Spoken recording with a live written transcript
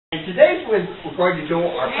And today we're going to do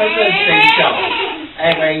our President's Day show.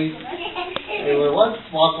 Anyway, let's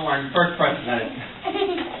welcome our first president.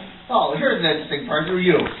 Oh, here's an interesting person. Who are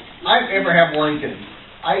you? I'm Abraham Lincoln.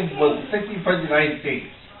 I was the 16th President of the United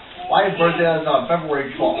States. My birthday is on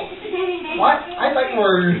February 12th. What? I thought you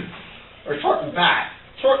were short and fat.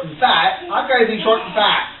 Short and fat? How can I be short and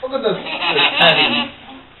fat? Look at this heading.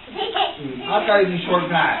 How can I be short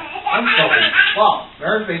and fat? I'm sorry. Wow,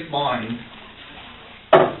 there's big mind.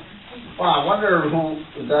 Wow, I wonder who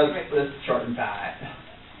does this short and fat.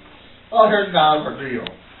 Oh, here's another for you.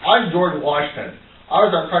 I'm George Washington. I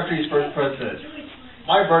was our country's first president.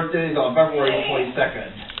 My birthday is on February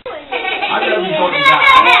 22nd. I'm going to be short and fat.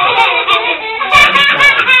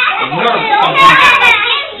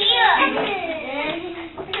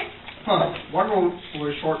 Wonder who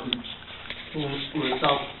was short and who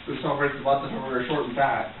celebrates about this when we were short and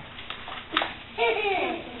fat.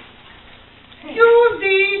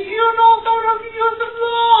 Susie, you know how to use the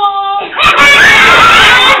vlog.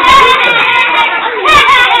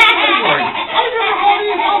 I never called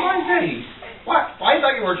you about my face. What? I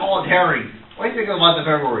thought you were tall and hairy. What do you think of the month of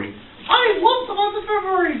February? I love the month of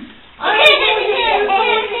February. I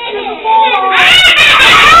love the vlog.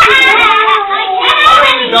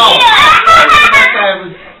 No.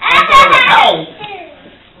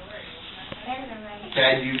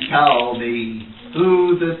 Can you tell me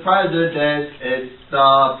who's the president? It's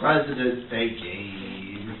the President's Day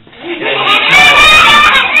game. Can you tell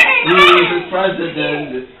me who's the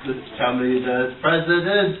president? Tell me the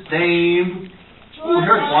president's name. Oh,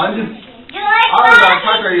 here's one. I was our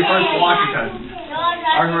country first Washington.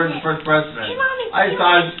 I was the first president. I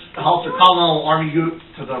decided to help the Continental Army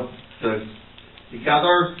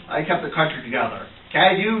together. I kept the country together.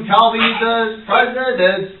 Can you tell me the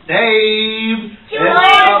president's name? George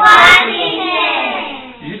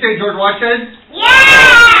Washington. Did you say George Washington?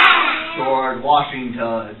 Yeah! George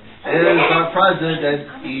Washington is our president.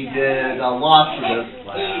 He did a lot for this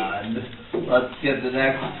land. Let's get the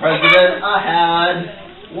next president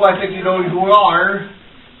ahead. Well, I think you know who we are.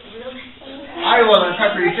 I was our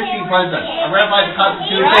country's 16th president. I ran by the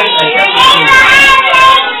Constitution and kept the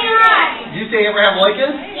Did you say Abraham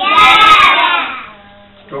Lincoln? Yeah!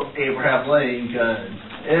 Abraham Lincoln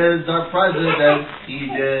is our president. He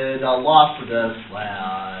did a lot for this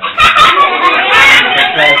land.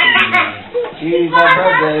 He's our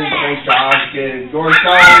president. Great job. Give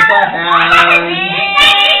yourselves a hand.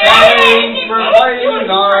 Thanks for playing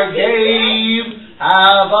our game.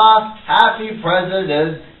 Have a happy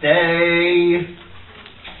President's Day.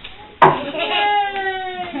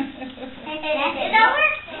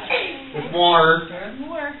 There's more.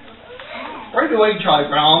 Where are you waiting,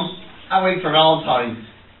 Charlie Brown? I'm waiting for Valentines.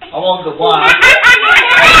 I want the black. You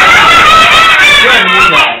didn't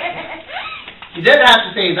mean that. You didn't have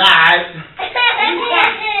to say that.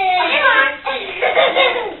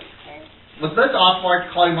 Was this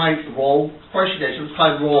off-mark calling my role? Of course she did. She was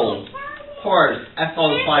calling role. Of course. I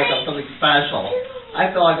felt like I'm something special.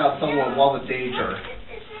 I feel like I'm someone well with danger.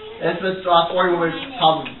 Is Miss Rothwell with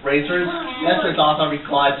top racers? Yes, Miss Rothwell be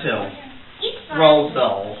glad to.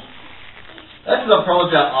 Roseville. This is a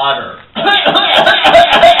project honor.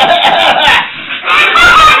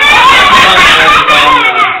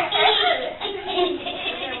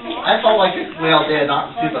 I felt like we all did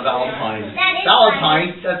not receive a Valentine.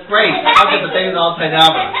 Valentine? That's great. I'll get the biggest Valentine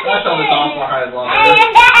ever. That's how this awful I love it.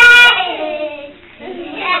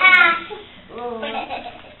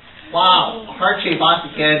 Wow, heart-shaped box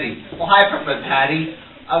of candy. Well, hi, President Patty.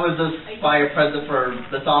 I was just by your present for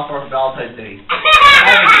the sophomore for Valentine's Day. I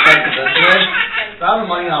haven't expected this. But I have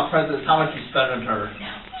money on presents. How much you spend on her?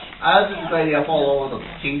 I was just excited to fall over the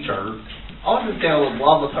teacher. I wanted to say I was in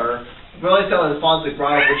love with her. Really thought it was fun to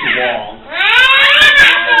grind what you wrong.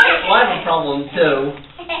 Well, I have a problem too.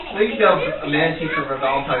 We can go a man teacher for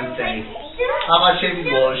Valentine's Day. How about shaving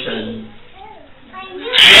lotion?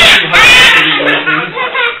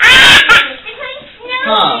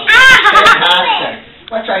 Huh. Fantastic.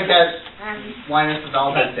 What should I get Linus for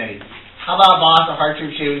Valentine's Day? How about a box of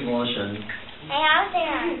heart-shaped shaving lotion?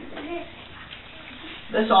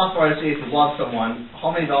 This also I say if you love someone,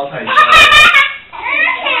 how many Valentine's Day?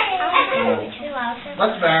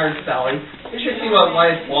 Let's marry Sally. You should see what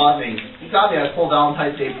Linus bought me. He got me a cool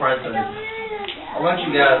Valentine's Day present. I want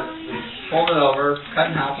you to fold it over,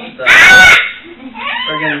 cut in half with that.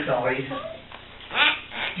 Again, Sally.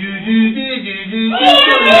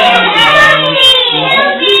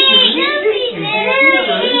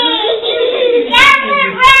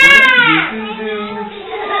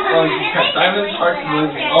 Well, you kept diamonds, hearts,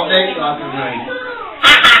 moving all day, all night.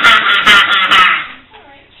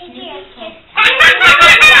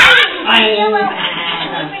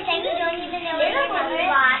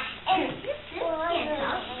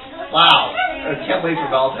 can't wait for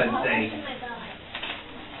Valentine's Day.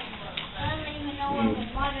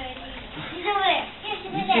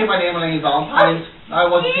 You see my name on any Valentine's? I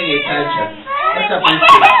wasn't paying attention. That's a big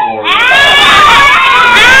story.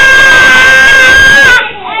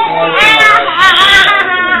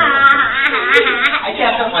 I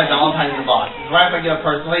can't put my Valentine's in the box. Is it right if I get it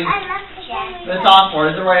personally? This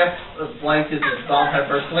awkward. Is it right if blank is Valentine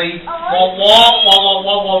personally? Wah wah wah wah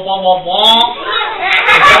wah wah wah wah wah.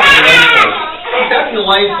 It's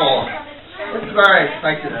delightful. It's very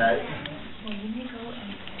expected that.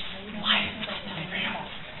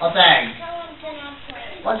 Oh, thanks.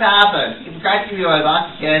 What's happened? You forgot to give me my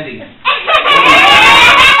box of candy.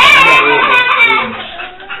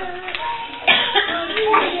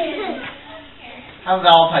 How's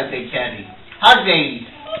Valentine's Day candy? How's babies?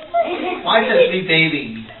 Mine says sweet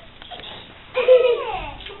baby.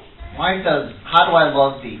 Mine says, how do I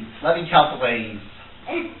love thee? Let me count the ways.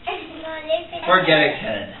 Forget it,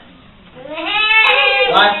 kid.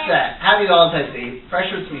 What's that? Happy Valentine's Day.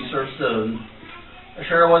 Pressure to be served soon.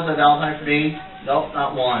 Sure it wasn't a Valentine for me? Nope,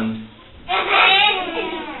 not one.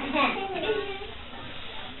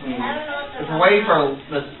 If we're waiting for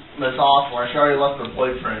Miss Osler, she already left her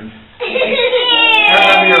boyfriend. I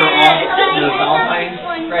remember your Valentine?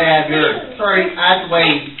 Sorry, I have yours. Sorry, I have to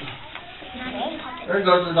wait. There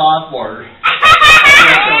goes Miss Osler.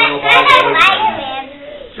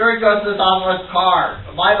 Sure goes Miss Osler's car.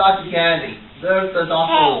 My box of candy. There's Miss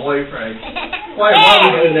Osler's boyfriend. What do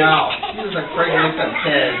we do now? She's a crazy looking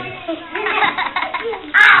kid.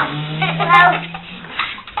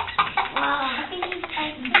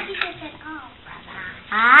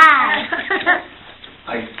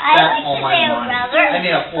 I spent all my money. I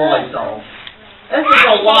need to fool myself. This is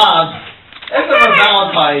for love. This is for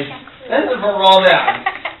Valentine's. This is for romance.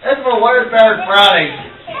 This is for what is better Friday.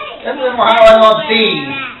 This is for how I love thee.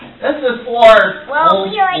 This is for... Well,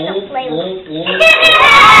 we like to play with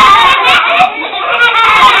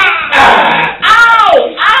Ow!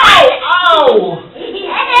 Ow! Ow!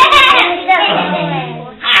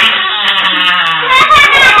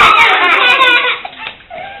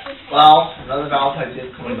 Well, another Valentine's Day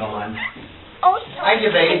is coming on. I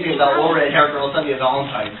give anything about little red hair girls send me a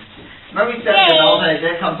Valentine's. Remember we said the Valentine's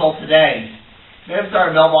Day comes till today. Maybe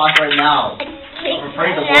start a mailbox right now. I'm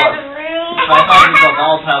afraid to look. If I thought it was a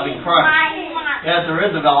Valentine, I'd be crushed. Yes, there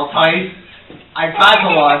is a Valentine. I tried to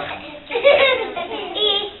look.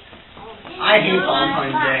 I hate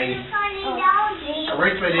Valentine's Day. I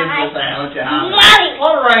reached my name for this, I let you have it.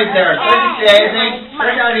 Hold it right there. Did you say anything?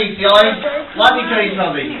 There's not any feelings. Let me tell you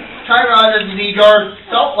something. Try around this knee door.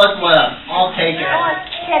 Don't let's let him. I'll take it.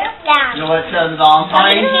 You know what it says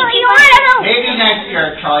Valentine's? Maybe next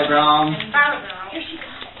year, Charlie Brown.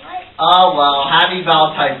 Oh well, happy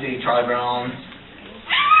Valentine's Day, Charlie Brown.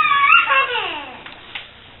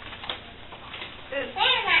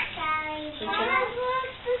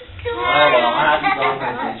 Oh well, happy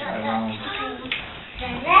Valentine's Day, Charlie Brown.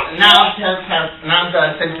 Now I'm going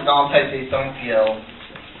to sing the Valentine's Day song to you.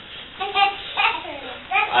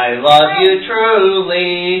 I love you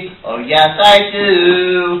truly, oh yes I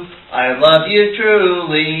do. I love you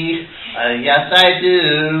truly, yes I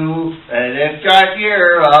do. And if you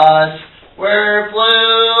hear us, we're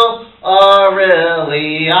blue. Oh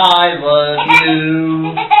really, I love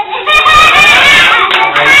you.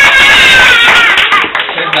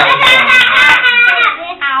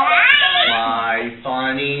 My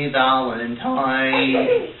funny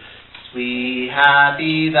Valentine, sweet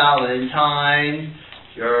happy Valentine.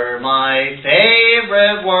 You're my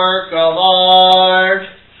favorite work of art.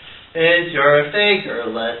 Is your figure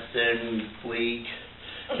less than sleek?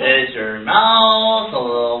 Is your mouth a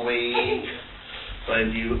little weak?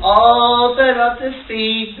 When you open up to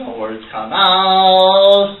speak, no words come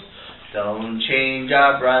out. Don't change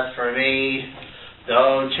a breath for me.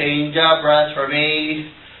 Don't change a breath for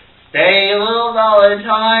me. Stay, little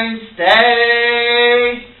Valentine,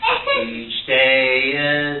 stay. Each day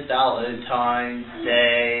is Valentine's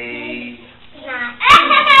Day.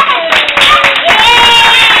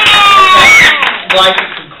 I'd like to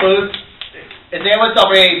conclude. Is anyone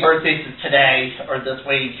celebrating birthdays today or this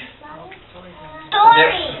week?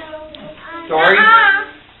 Story?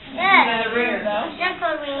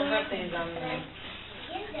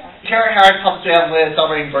 Here Harris helps me have with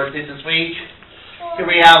celebrating birthdays this week. Here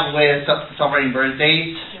we have with celebrating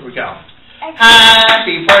birthdays. Here we go.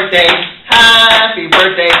 Happy birthday, happy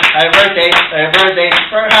birthday, happy birthday, happy birthday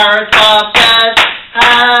for Harris Valentines.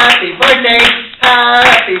 Happy birthday,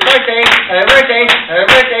 happy birthday, happy birthday, happy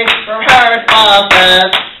birthday for Harris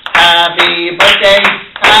Valentines. Happy birthday,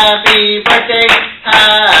 happy birthday,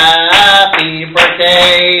 happy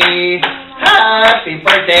birthday, happy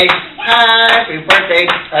birthday, happy birthday,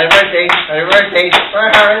 happy birthday, happy birthday for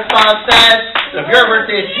Harris Valentines. So if your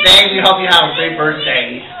birthday is today, we hope you have a great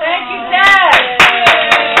birthday. Thank you, Dad.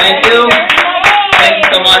 Thank you. Thank you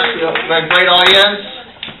so much. We have a great audience.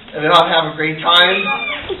 And we hope you have a great time.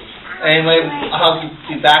 Anyway, I hope you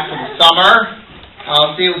be back for the summer.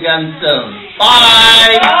 I'll see you again soon.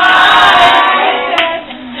 Bye! Bye!